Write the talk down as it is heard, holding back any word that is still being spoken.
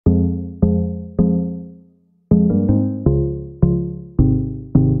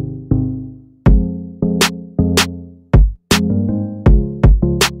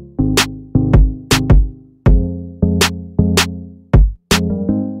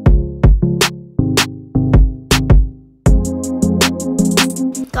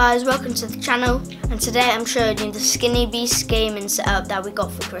guys, welcome to the channel, and today I'm showing you the SkinnyBeasts gaming setup that we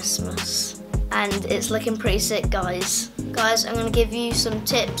got for Christmas, and it's looking pretty sick, guys. I'm going to give you some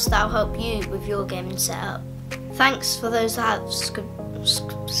tips that will help you with your gaming setup. Thanks for those that have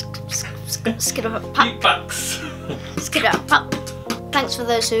Thanks for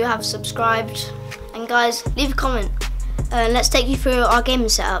those who have subscribed, and guys, leave a comment. Let's take you through our gaming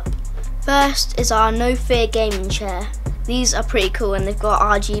setup. First is our No Fear gaming chair. These are pretty cool and they've got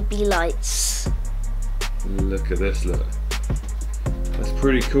RGB lights. Look at this, look. That's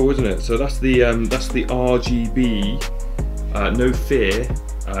pretty cool, isn't it? So that's the RGB No Fear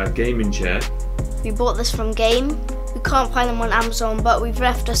gaming chair. We bought this from Game. We can't find them on Amazon, but we've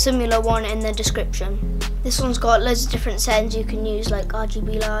left a similar one in the description. This one's got loads of different settings you can use, like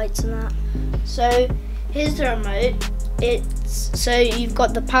RGB lights and that. So here's the remote. So you've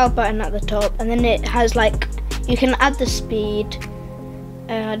got the power button at the top, and then it has like, you can add the speed.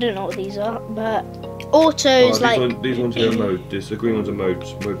 I don't know what these are, but auto is these ones here are mode. The green ones are mode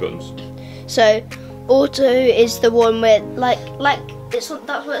buttons. So auto is the one where like that's what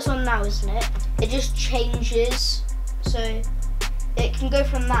it's on now, isn't it? It just changes, so it can go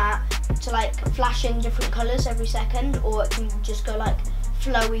from that to like flashing different colours every second, or it can just go like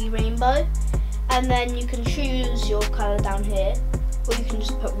flowy rainbow. And then you can choose your colour down here, or you can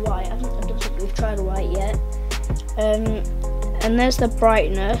just put white. I don't think we've tried white yet. And there's the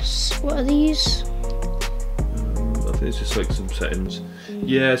brightness. What are these? I think it's just like some settings.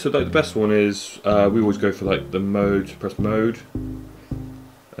 Yeah, so like the best one is we always go for like the mode. Press mode,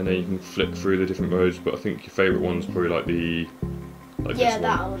 and then you can flick through the different modes. But I think your favourite one's probably like the yeah,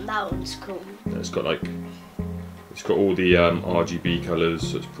 that one. That one's cool. And it's got all the RGB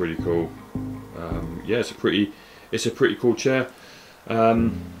colours. So it's pretty cool. Yeah, it's a pretty cool chair.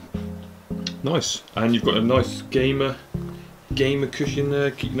 Nice, and you've got a nice gamer cushion there,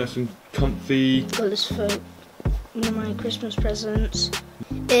 keep you nice and comfy. Got this for one of my Christmas presents.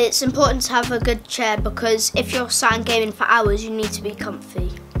 It's important to have a good chair because if you're sat and gaming for hours, you need to be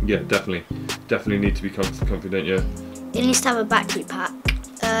comfy. Yeah, definitely need to be comfy, don't you? It needs to have a battery pack.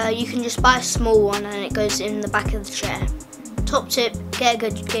 You can just buy a small one and it goes in the back of the chair. Top tip: get a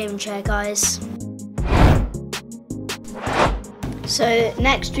good gaming chair, guys. So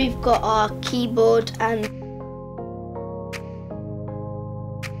next we've got our keyboard, and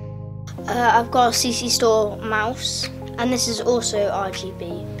I've got a CC Store mouse, and this is also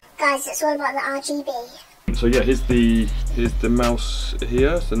RGB. Guys, it's all about the RGB. So yeah, here's the mouse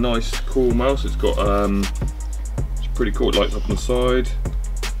here. It's a nice, cool mouse. It's got it's pretty cool. It lights up on the side.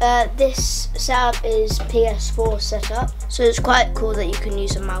 This setup is PS4 setup, so it's quite cool that you can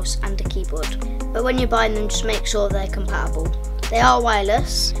use a mouse and a keyboard. But when you're buying them, just make sure they're compatible. They are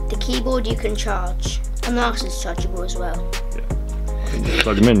wireless. The keyboard you can charge, and the mouse is chargeable as well. Yeah. You just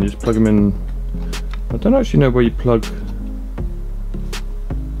plug them in. You just plug them in. I don't actually know where you plug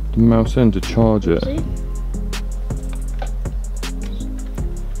the mouse in to charge it. See?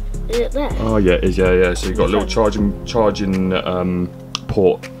 Is it there? Oh yeah, it is. Yeah. So you've got a little charging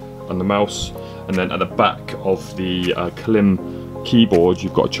port on the mouse, and then at the back of the Klim keyboard,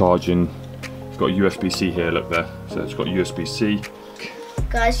 you've got a charging. It's got a USB-C here, look there. So it's got USB-C.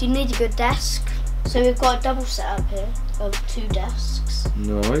 Guys, you need a good desk. So we've got a double setup here of 2 desks.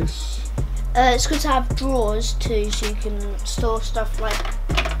 Nice. It's good to have drawers too, so you can store stuff like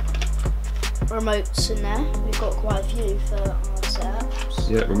remotes in there. We've got quite a few for our setups.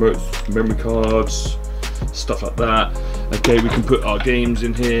 Yeah, remotes, memory cards, stuff like that. Okay, we can put our games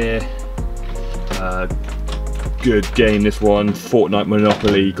in here. Good game, this one, Fortnite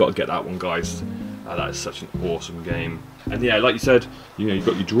Monopoly. Got to get that one, guys. That is such an awesome game. And yeah, like you said, you've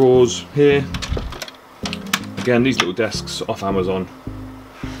got your drawers here. Again, these little desks off Amazon.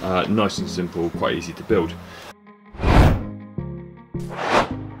 Nice and simple, quite easy to build.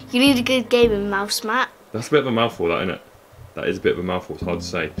 You need a good gaming mouse, Matt. That's a bit of a mouthful, that, isn't it? That is a bit of a mouthful, it's hard to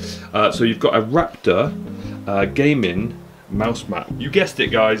say. So you've got a Raptor gaming mouse mat. You guessed it,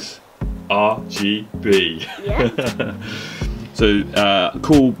 guys. RGB. Yeah. So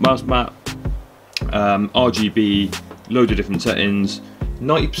cool mouse mat, RGB, loads of different settings.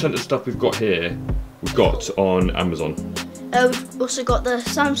 90% of the stuff we've got here, we've got on Amazon. We've also got the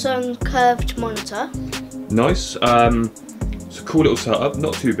Samsung curved monitor. Nice. It's a cool little setup,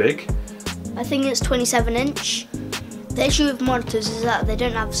 not too big. I think it's 27-inch. The issue with monitors is that they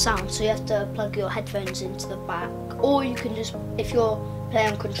don't have sound, so you have to plug your headphones into the back, or you can just, if you're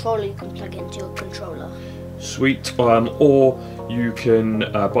playing on controller, you can plug it into your controller. Sweet. Or you can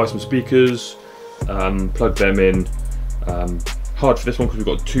buy some speakers, plug them in. Hard for this one because we've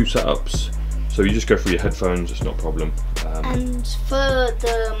got 2 setups. So you just go through your headphones, it's not a problem. And for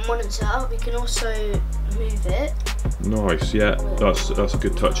the monitor, we can also move it. Nice, yeah, that's a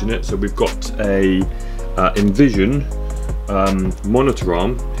good touch in it. So we've got a Envision monitor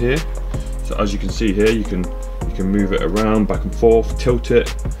arm here. So as you can see here, you can move it around, back and forth, tilt it,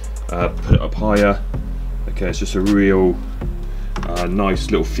 put it up higher. Okay, it's just a real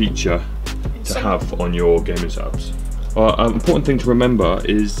nice little feature to have on your gaming setups. Important thing to remember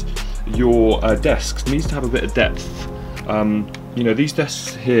is your desk needs to have a bit of depth. You know, these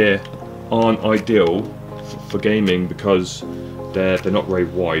desks here aren't ideal for gaming because they're not very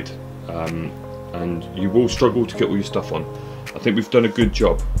wide, and you will struggle to get all your stuff on. I think we've done a good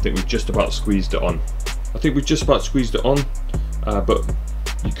job. I think we've just about squeezed it on. But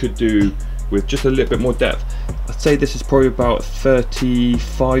you could do with just a little bit more depth. I'd say this is probably about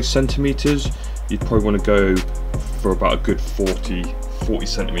 35 centimeters. You'd probably want to go for about a good 40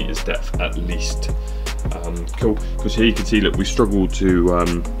 centimeters depth at least. Cool, because here you can see, look, we struggled to,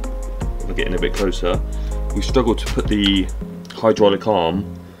 we're getting a bit closer, we struggled to put the hydraulic arm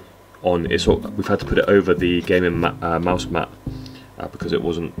on. We've had to put it over the gaming mouse mat because it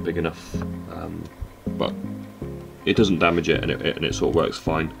wasn't big enough, but it doesn't damage it, and it sort of works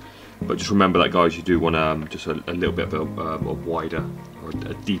fine. But just remember that, guys, you do want just a little bit of a wider or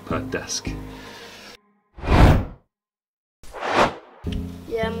a deeper desk.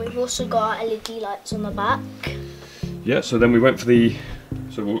 Yeah, and we've also got our LED lights on the back. Yeah, so then we went for the,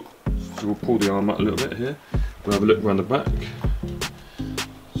 so we'll pull the arm out a little bit here. We'll have a look around the back.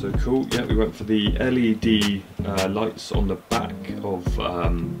 So cool, yeah, we went for the LED lights on the back of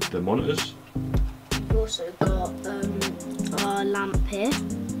the monitors. We've also got our lamp here.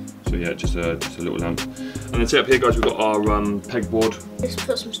 So yeah, just a little lamp. And then see up here, guys, we've got our pegboard. Let's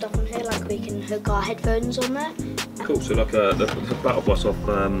put some stuff on here, like we can hook our headphones on there. Cool, so like the battle boss off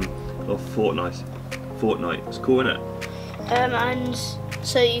Fortnite. It's cool, isn't it? And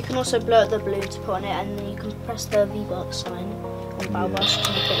so you can also blow up the balloon to put on it, and then you can press the V-box sign on the battle boss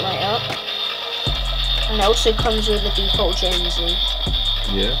to make it light up. And it also comes with a default Jonesy.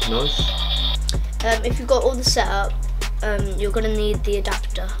 Yeah, nice. If you've got all the setup, you're going to need the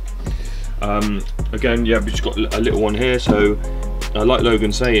adapter. Again, yeah, we've just got a little one here. So, like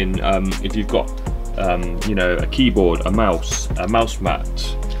Logan's saying, if you've got, you know, a keyboard, a mouse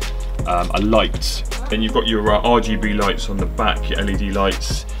mat, a light, then you've got your RGB lights on the back, your LED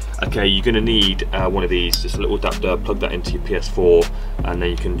lights. Okay, you're going to need one of these, just a little adapter. Plug that into your PS4, and then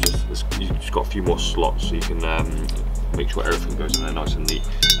you've just got a few more slots, so you can make sure everything goes in there nice and neat.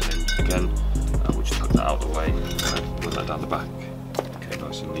 And then again, we'll just tuck that out of the way, and put that down the back. Okay,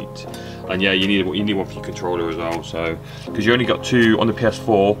 nice and neat. And yeah, you need one for your controller as well. So, because you only got two on the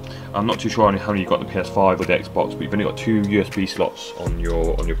PS4, I'm not too sure how many you got on the PS5 or the Xbox, but you've only got two USB slots on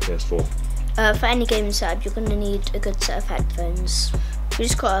your PS4. For any gaming setup, you're going to need a good set of headphones. We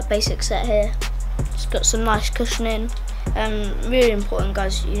just got a basic set here. It's got some nice cushioning. Really important,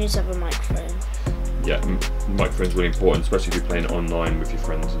 guys, you need to have a microphone. Yeah, the microphone's really important, especially if you're playing online with your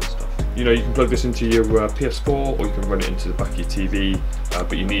friends and stuff. You know, you can plug this into your PS4, or you can run it into the back of your TV.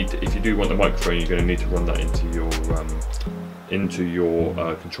 But you need, if you do want the microphone, you're going to need to run that into your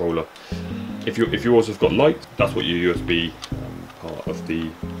controller. If you also have got light, that's what your USB part of the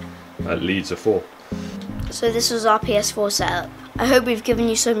leads are for. So this was our PS4 setup. I hope we've given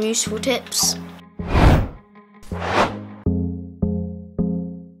you some useful tips.